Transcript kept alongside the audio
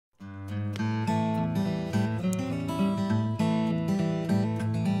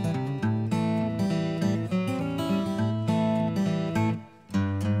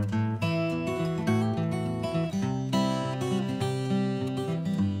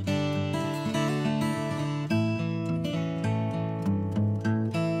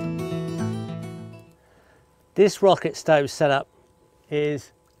This rocket stove setup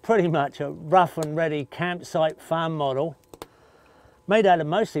is pretty much a rough and ready campsite farm model made out of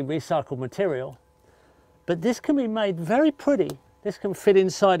mostly recycled material, but this can be made very pretty. This can fit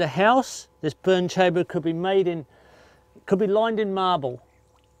inside a house. This burn chamber could be lined in marble.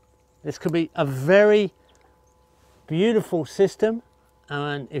 This could be a very beautiful system,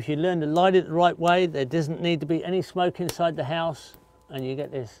 and if you learn to light it the right way, there doesn't need to be any smoke inside the house, and you get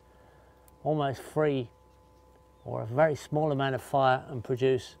this almost free or a very small amount of fire and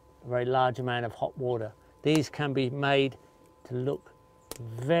produce a very large amount of hot water. These can be made to look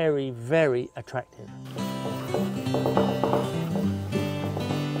very, very attractive.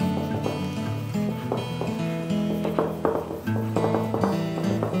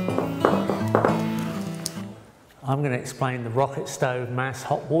 I'm going to explain the rocket stove mass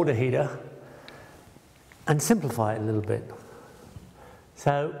hot water heater and simplify it a little bit.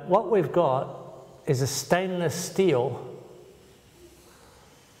 So what we've got is a stainless steel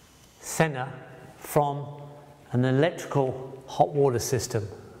center from an electrical hot water system,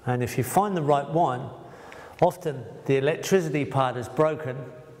 and if you find the right one, often the electricity part is broken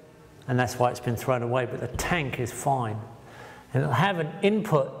and that's why it's been thrown away, but the tank is fine, and it'll have an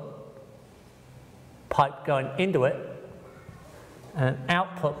input pipe going into it and an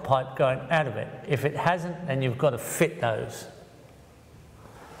output pipe going out of it. If it hasn't, then you've got to fit those.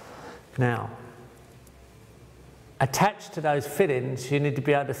 Now, attached to those fittings, you need to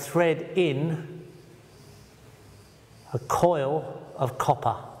be able to thread in a coil of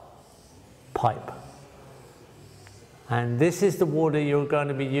copper pipe. And this is the water you're going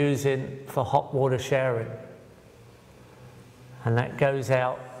to be using for hot water showering. And that goes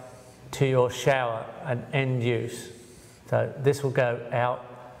out to your shower and end use. So this will go out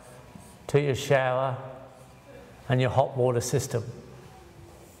to your shower and your hot water system,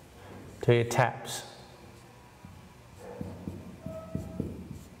 to your taps.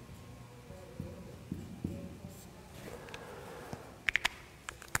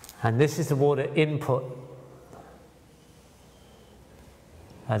 And this is the water input.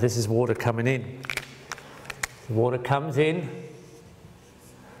 This is water coming in. The water comes in,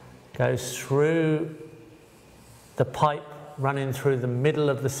 goes through the pipe running through the middle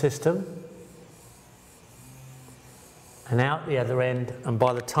of the system and out the other end, and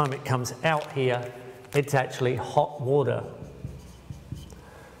by the time it comes out here, it's actually hot water,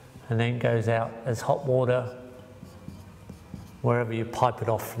 and then goes out as hot water wherever you pipe it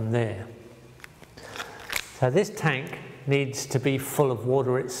off from there. So this tank needs to be full of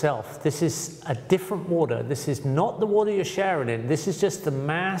water itself. This is a different water. This is not the water you're showering in. This is just the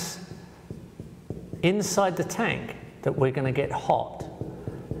mass inside the tank that we're going to get hot.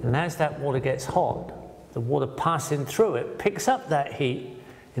 And as that water gets hot, the water passing through it picks up that heat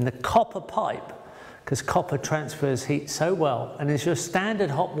in the copper pipe, because copper transfers heat so well, and is your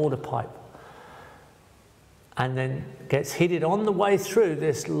standard hot water pipe, and then gets heated on the way through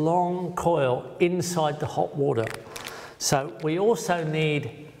this long coil inside the hot water. So we also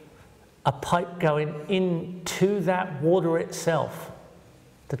need a pipe going into that water itself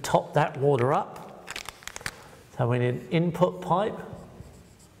to top that water up. So we need an input pipe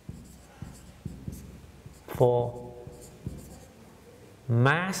for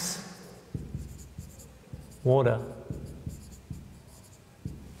mass water.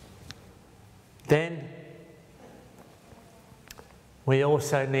 Then we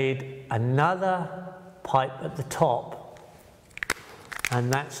also need another pipe at the top,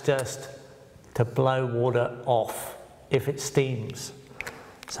 and that's just to blow water off if it steams.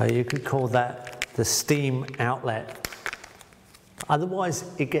 So you could call that the steam outlet. Otherwise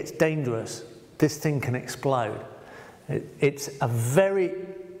it gets dangerous. This thing can explode. It's a very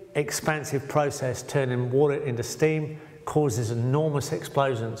expansive process. Turning water into steam causes enormous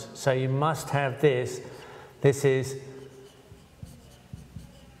explosions. So you must have this. This is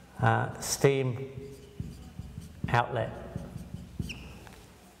steam outlet.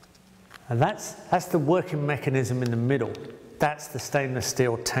 And that's the working mechanism in the middle. That's the stainless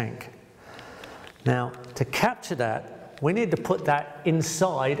steel tank. Now, to capture that, we need to put that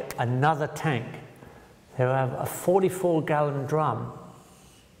inside another tank. They have a 44-gallon drum.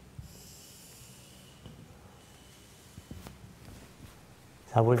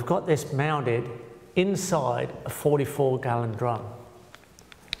 So we've got this mounted inside a 44-gallon drum.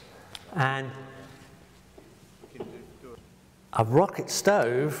 And a rocket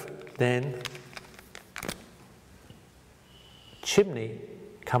stove, then chimney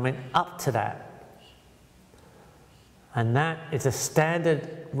coming up to that. And that is a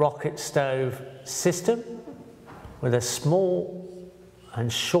standard rocket stove system with a small and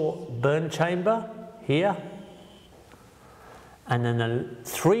short burn chamber here and then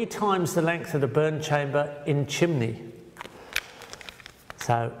 3 times the length of the burn chamber in chimney.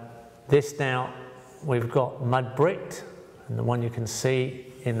 So this now, we've got mud bricked, and the one you can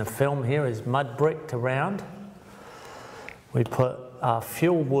see in the film here is mud bricked around. We put our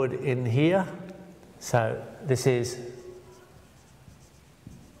fuel wood in here. So this is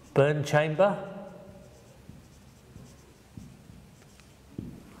burn chamber.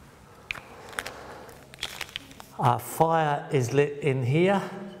 Our fire is lit in here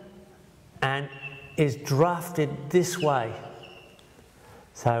and is drafted this way.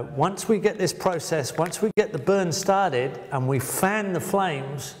 So once we get this process, once we get the burn started and we fan the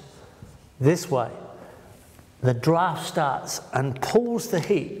flames this way, the draft starts and pulls the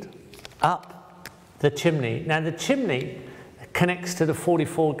heat up the chimney. Now the chimney connects to the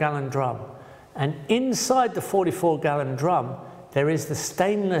 44-gallon drum, and inside the 44-gallon drum there is the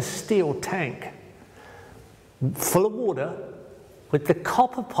stainless steel tank full of water with the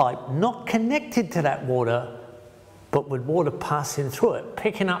copper pipe not connected to that water, but with water passing through it,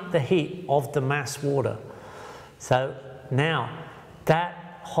 picking up the heat of the mass water. So now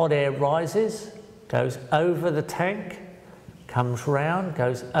that hot air rises, goes over the tank, comes round,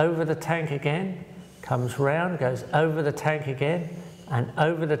 goes over the tank again, comes round, goes over the tank again, and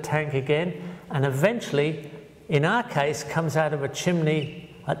over the tank again, and eventually, in our case, comes out of a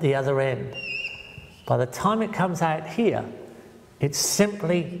chimney at the other end. By the time it comes out here, it's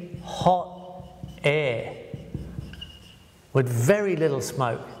simply hot air with very little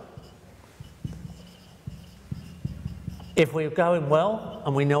smoke. If we're going well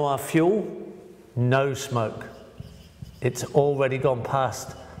and we know our fuel, no smoke. It's already gone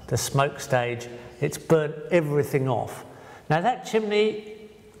past the smoke stage. It's burnt everything off. Now that chimney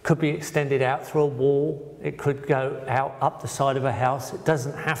could be extended out through a wall. It could go out up the side of a house. It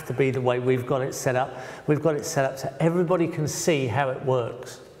doesn't have to be the way we've got it set up. We've got it set up so everybody can see how it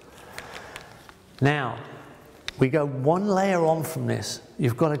works. Now, we go one layer on from this.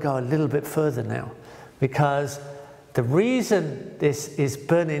 You've got to go a little bit further now, because the reason this is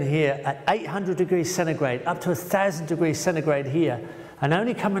burning here at 800 degrees centigrade, up to 1,000 degrees centigrade here, and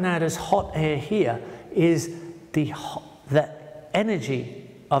only coming out as hot air here, is the energy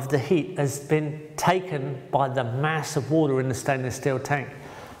of the heat has been taken by the mass of water in the stainless steel tank.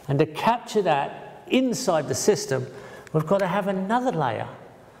 And to capture that inside the system, we've got to have another layer.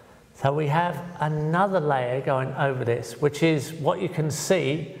 So we have another layer going over this, which is what you can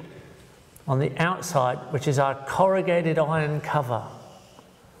see on the outside, which is our corrugated iron cover.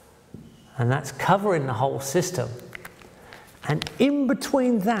 And that's covering the whole system. And in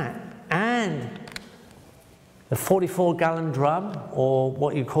between that and the 44-gallon drum, or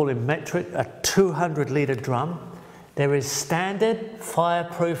what you call in metric, a 200-litre drum, there is standard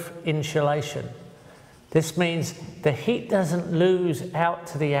fireproof insulation. This means the heat doesn't lose out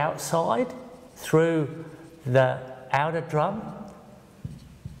to the outside through the outer drum.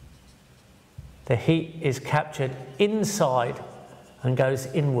 The heat is captured inside and goes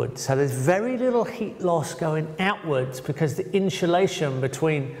inward. So there's very little heat loss going outwards, because the insulation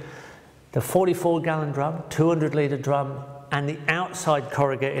between the 44-gallon drum, 200-litre drum, and the outside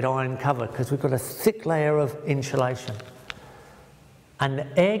corrugated iron cover, because we've got a thick layer of insulation. And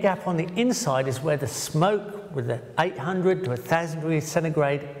the air gap on the inside is where the smoke with the 800 to 1,000 degrees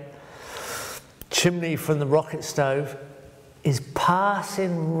centigrade chimney from the rocket stove is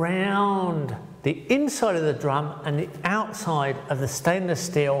passing round the inside of the drum and the outside of the stainless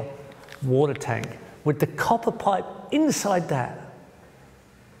steel water tank, with the copper pipe inside that.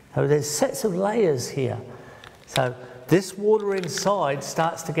 So there's sets of layers here. So this water inside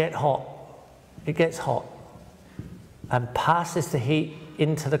starts to get hot. It gets hot and passes the heat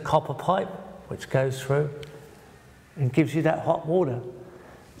into the copper pipe, which goes through and gives you that hot water.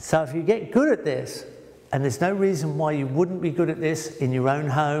 So if you get good at this, and there's no reason why you wouldn't be good at this in your own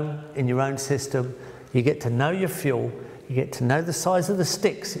home, in your own system, you get to know your fuel, you get to know the size of the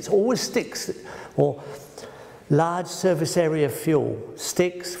sticks. It's always sticks or large surface area fuel,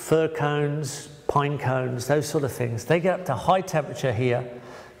 sticks, fir cones, pine cones, those sort of things. They get up to high temperature here.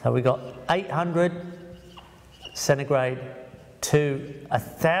 So we've got 800 centigrade to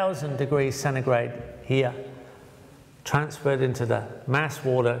 1,000 degrees centigrade here, transferred into the mass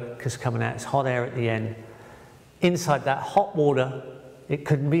water, because coming out, it's hot air at the end. Inside that hot water, it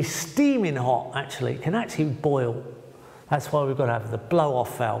can be steaming hot, actually. It can actually boil. That's why we've got to have the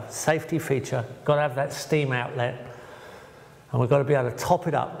blow-off valve, safety feature, got to have that steam outlet. And we've got to be able to top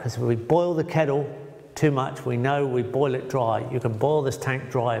it up, because if we boil the kettle too much, we know we boil it dry. You can boil this tank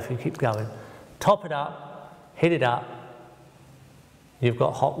dry if you keep going. Top it up, heat it up, you've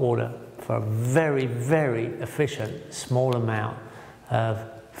got hot water for a very, very efficient, small amount of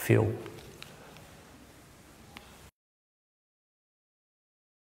fuel.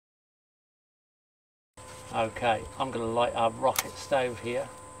 Okay, I'm going to light our rocket stove here.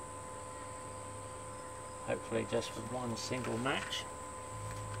 Hopefully just with one single match.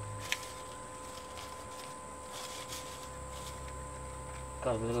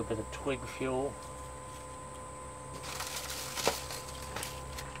 Got a little bit of twig fuel.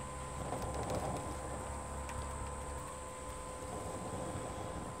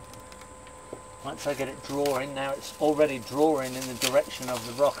 Once I get it drawing, now it's already drawing in the direction of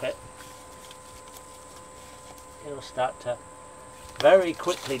the rocket, it'll start to very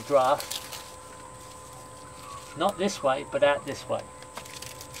quickly draft, not this way but out this way,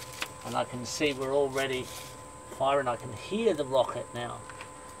 and I can see we're already firing. I can hear the rocket now.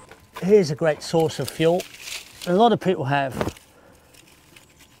 Here's a great source of fuel. A lot of people have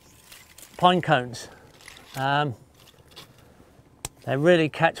pine cones. They really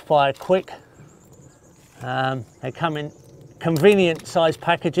catch fire quick. They come in convenient size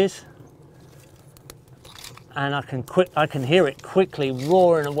packages, and I can hear it quickly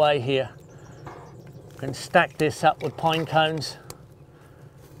roaring away here. I can stack this up with pine cones,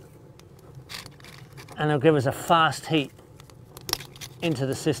 and it'll give us a fast heat into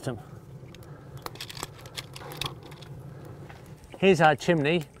the system. Here's our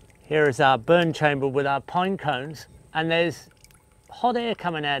chimney. Here is our burn chamber with our pine cones, and there's hot air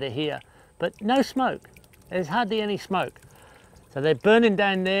coming out of here, but no smoke. There's hardly any smoke. So they're burning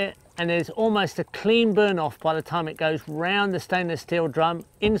down there, and there's almost a clean burn off by the time it goes round the stainless steel drum,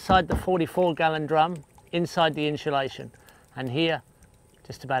 inside the 44-gallon drum, inside the insulation. And here,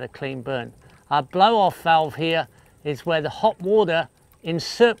 just about a clean burn. Our blow-off valve here is where the hot water in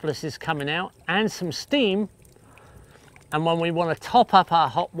surplus is coming out, and some steam. And when we want to top up our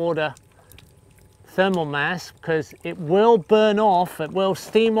hot water thermal mass, because it will burn off, it will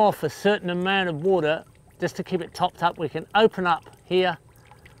steam off a certain amount of water, just to keep it topped up, we can open up here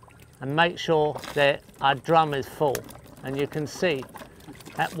and make sure that our drum is full. And you can see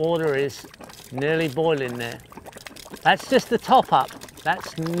that water is nearly boiling there. That's just the top up.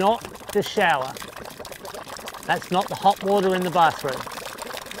 That's not the shower. That's not the hot water in the bathroom.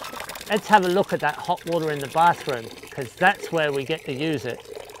 Let's have a look at that hot water in the bathroom, because that's where we get to use it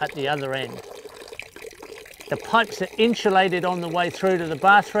at the other end. The pipes are insulated on the way through to the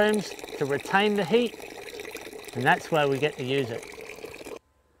bathrooms to retain the heat, and that's where we get to use it.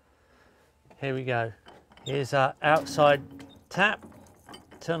 Here we go. Here's our outside tap.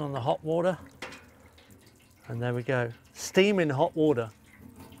 Turn on the hot water, and there we go. Steaming hot water.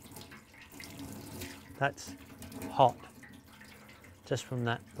 That's hot, just from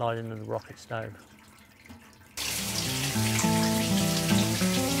that lighting of the rocket stove.